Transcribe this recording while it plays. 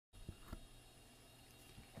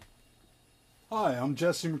Hi, I'm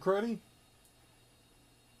Jesse McCready.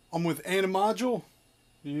 I'm with AniModule.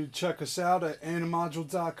 You check us out at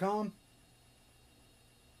animodule.com.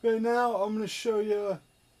 Okay, now I'm going to show you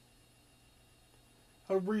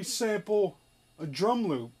how to resample a drum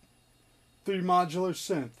loop through your modular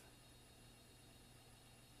synth.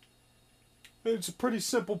 It's a pretty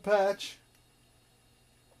simple patch.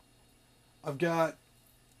 I've got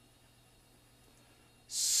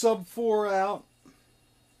sub 4 out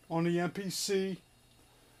on the MPC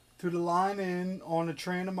to the line in on the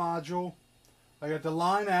trainer module. I got the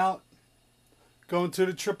line out going to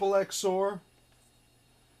the triple XOR.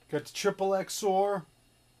 Got the triple XOR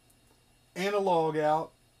analog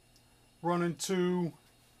out running to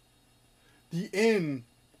the in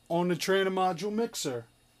on the trainer module mixer.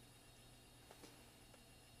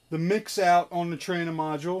 The mix out on the trainer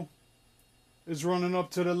module is running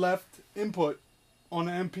up to the left input on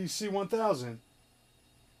the MPC1000.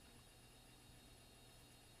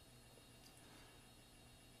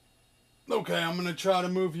 Okay, I'm going to try to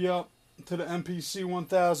move you up to the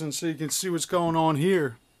MPC1000 so you can see what's going on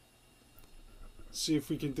here. See if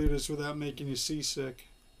we can do this without making you seasick.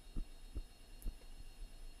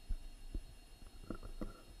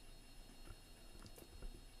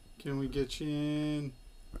 Can we get you in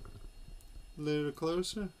a little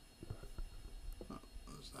closer? Oh,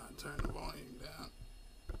 let's not turn the volume down.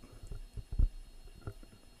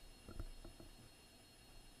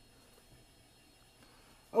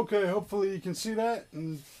 Okay, hopefully you can see that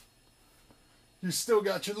and you still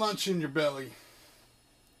got your lunch in your belly.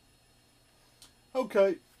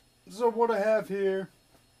 Okay, so what I have here,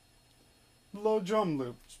 low drum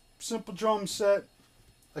loop, simple drum set.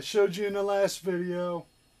 I showed you in the last video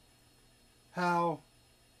how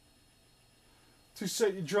to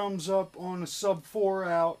set your drums up on a sub 4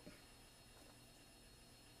 out.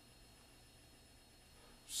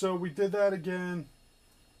 So we did that again.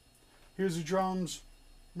 Here's the drums.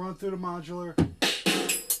 Run through the modular.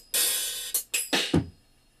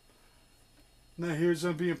 Now here's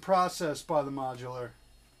them being processed by the modular.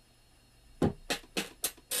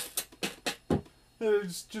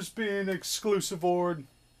 It's just being exclusive ORed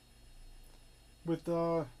with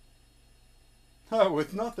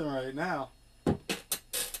with nothing right now.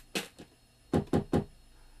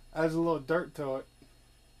 Adds a little dirt to it.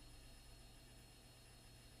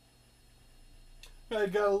 I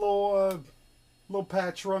got a little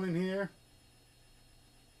patch running here,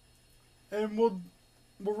 and we'll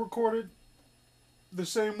record it the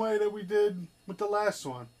same way that we did with the last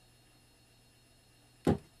one.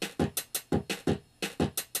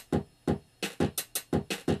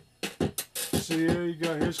 So here you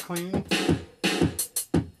go, here's clean.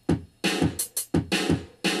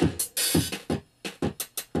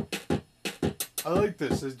 I like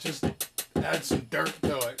this, it just adds some dirt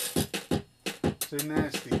to it. So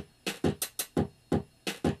nasty.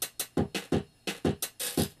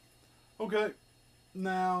 Okay,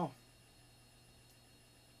 now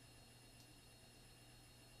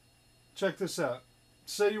check this out.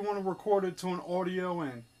 Say you want to record it to an audio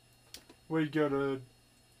in. Where you go to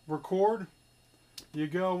record, you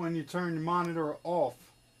go and you turn your monitor off.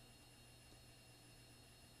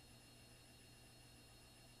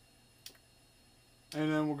 And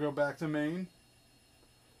then we'll go back to main.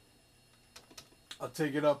 I'll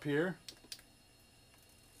take it up here.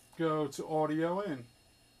 Go to audio in.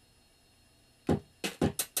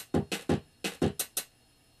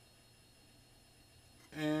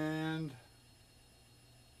 And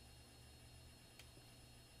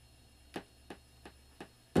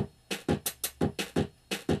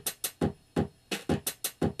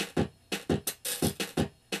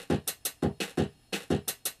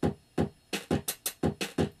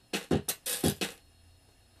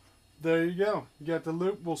there you go. You got the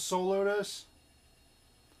loop. We'll solo this.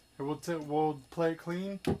 And we'll play it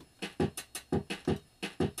clean.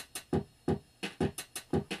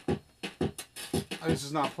 This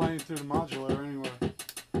is not playing through the modular anywhere.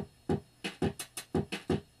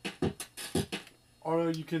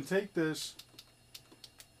 Or you can take this,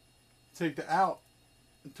 take the out,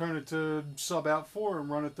 and turn it to sub out 4 and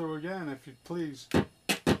run it through again if you please.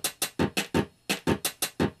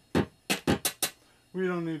 We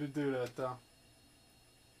don't need to do that though.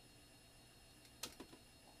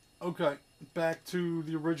 Okay, back to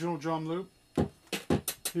the original drum loop.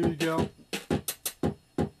 Here you go.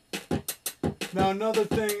 Now another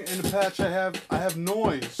thing in the patch I have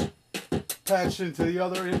noise patched into the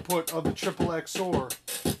other input of the triple XOR.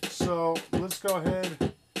 So let's go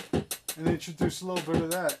ahead and introduce a little bit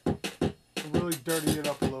of that. Really dirty it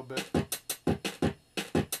up a little bit.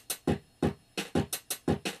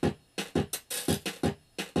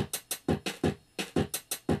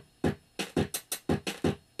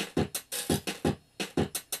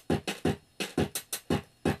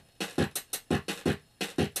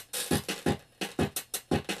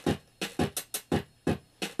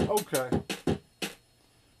 Okay.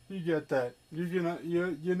 You get that.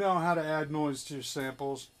 You know how to add noise to your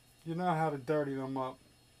samples. You know how to dirty them up.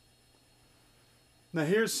 Now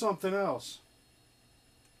here's something else.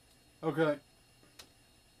 Okay.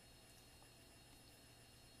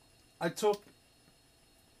 I took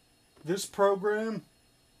this program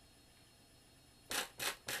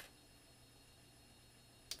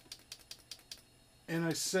and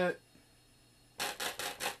I set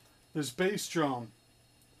this bass drum.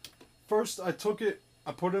 First I took it,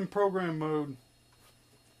 I put it in program mode,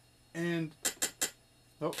 and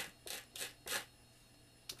I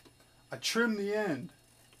trimmed the end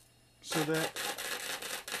so that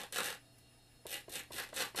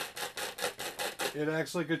it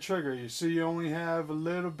acts like a trigger. You see, you only have a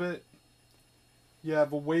little bit. You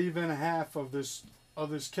have a wave and a half of this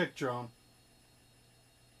kick drum.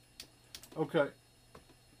 Okay.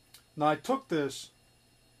 Now I took this,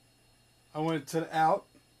 I went to the out,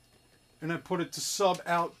 and I put it to sub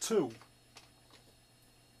out 2.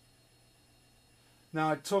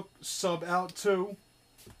 Now I took sub out 2,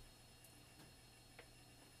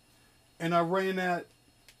 and I ran that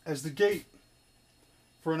as the gate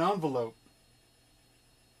for an envelope.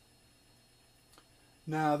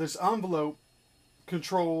 Now this envelope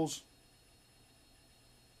controls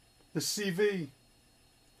the CV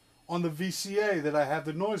on the VCA that I have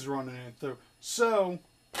the noise running in through. So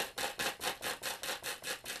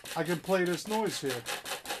I can play this noise here.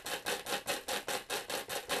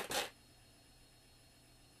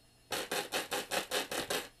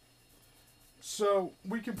 So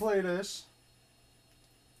we can play this.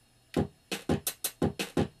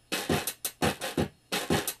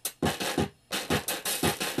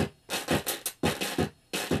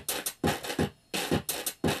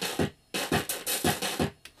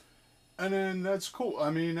 And then that's cool.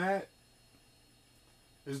 I mean, that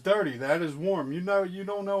is dirty. That is warm. You know, you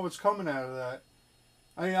don't know what's coming out of that.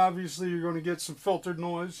 I mean, obviously you're going to get some filtered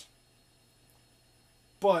noise,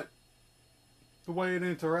 but the way it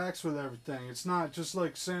interacts with everything, it's not just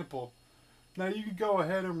like sample. Now you can go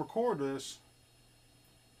ahead and record this.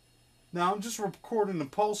 Now I'm just recording the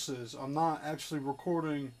pulses. I'm not actually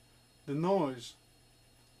recording the noise,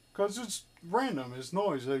 because it's random. It's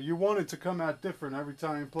noise. You want it to come out different every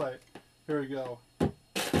time you play it. Here we go.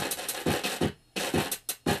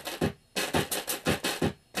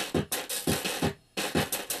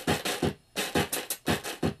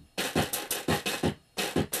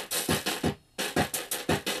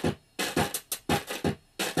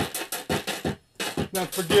 Now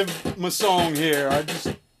forgive my song here. I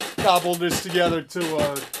just cobbled this together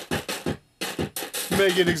to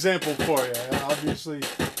make an example for you. Obviously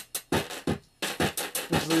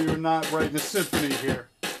we're not writing a symphony here.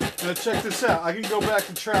 Now check this out. I can go back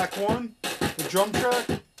to track 1, the drum track.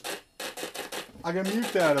 I can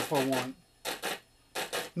mute that if I want.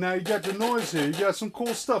 Now you got the noise here. You got some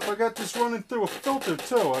cool stuff. I got this running through a filter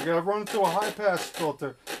too. I got it running through a high pass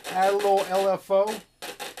filter. Add a little LFO.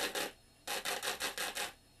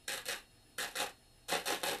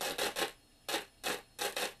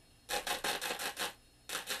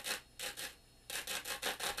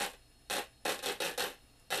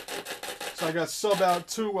 So I got sub out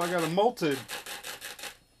 2, I got it multed,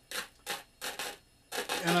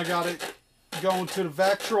 and I got it going to the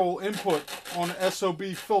Vactrol Input on the SOB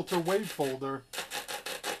Filter wave folder.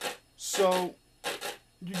 So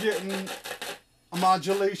you're getting a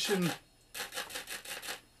modulation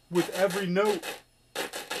with every note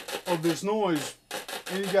of this noise,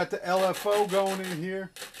 and you got the LFO going in here.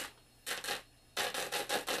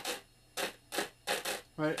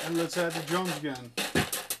 Right, and let's add the drums again.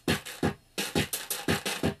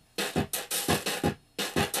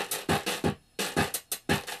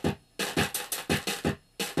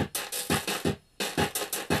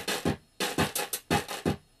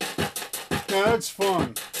 Now that's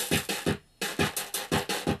fun.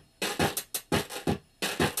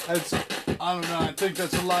 That's, I don't know, I think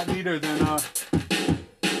that's a lot neater than that.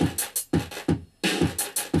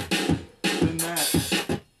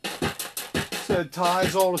 So it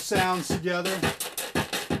ties all the sounds together.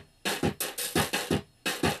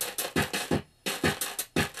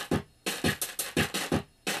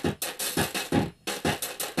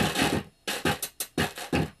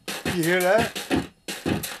 You hear that?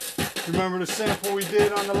 Remember the sample we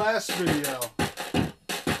did on the last video?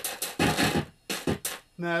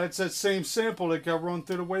 Now it's that same sample that got run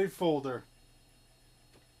through the wave folder.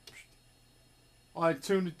 I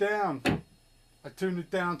tuned it down. I tuned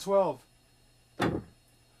it down 12.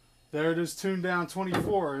 There it is, tuned down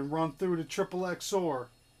 24 and run through the triple XOR.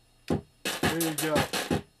 There you go.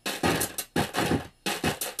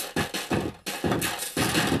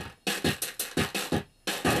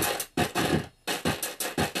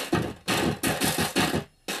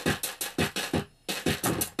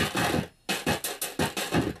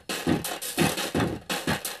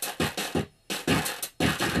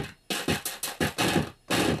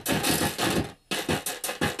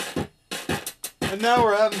 And now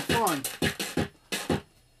we're having fun.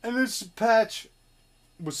 And this patch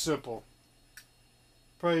was simple.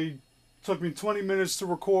 Probably took me 20 minutes to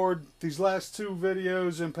record these last 2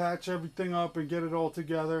 videos and patch everything up and get it all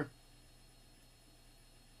together.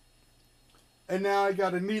 And now I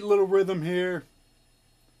got a neat little rhythm here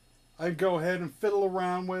I can go ahead and fiddle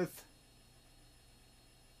around with.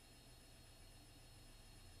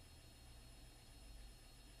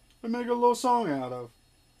 And make a little song out of.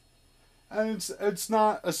 And it's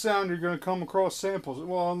not a sound you're going to come across samples.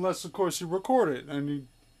 Well, unless of course you record it and you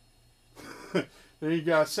then you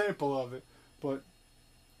got a sample of it. But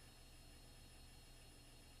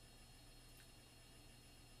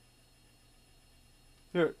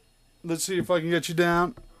here, let's see if I can get you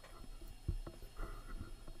down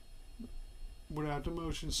without the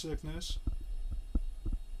motion sickness.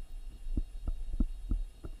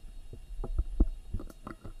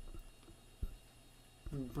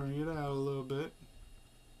 Bring it out a little bit.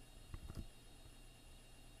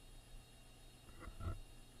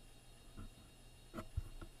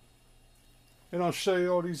 And I'll show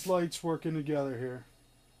you all these lights working together here.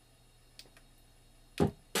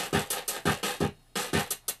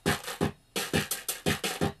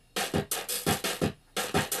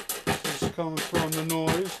 Just coming from the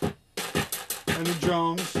noise and the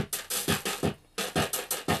drums.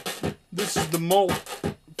 This is the mult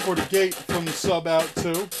for the gate from the sub out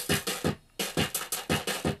 2.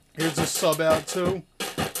 Here's the sub out 2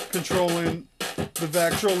 controlling the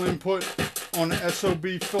Vactrol Input on the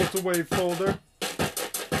SOB Filter wave folder.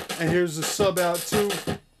 And here's the sub out 2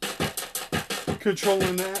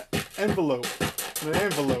 controlling the envelope.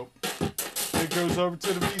 It goes over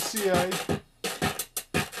to the VCA.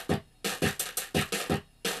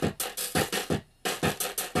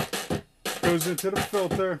 Goes into the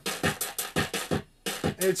filter.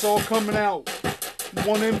 It's all coming out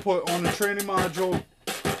one input on the training module,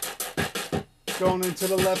 going into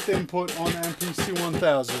the left input on the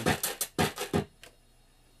MPC1000.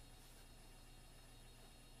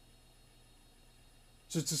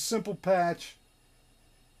 So it's a simple patch,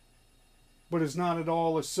 but it's not at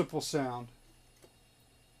all a simple sound.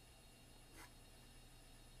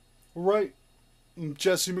 Alright, I'm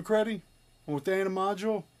Jesse McCready. I'm with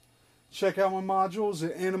AniModule. Check out my modules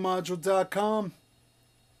at AniModule.com.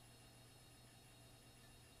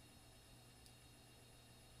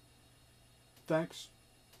 Thanks.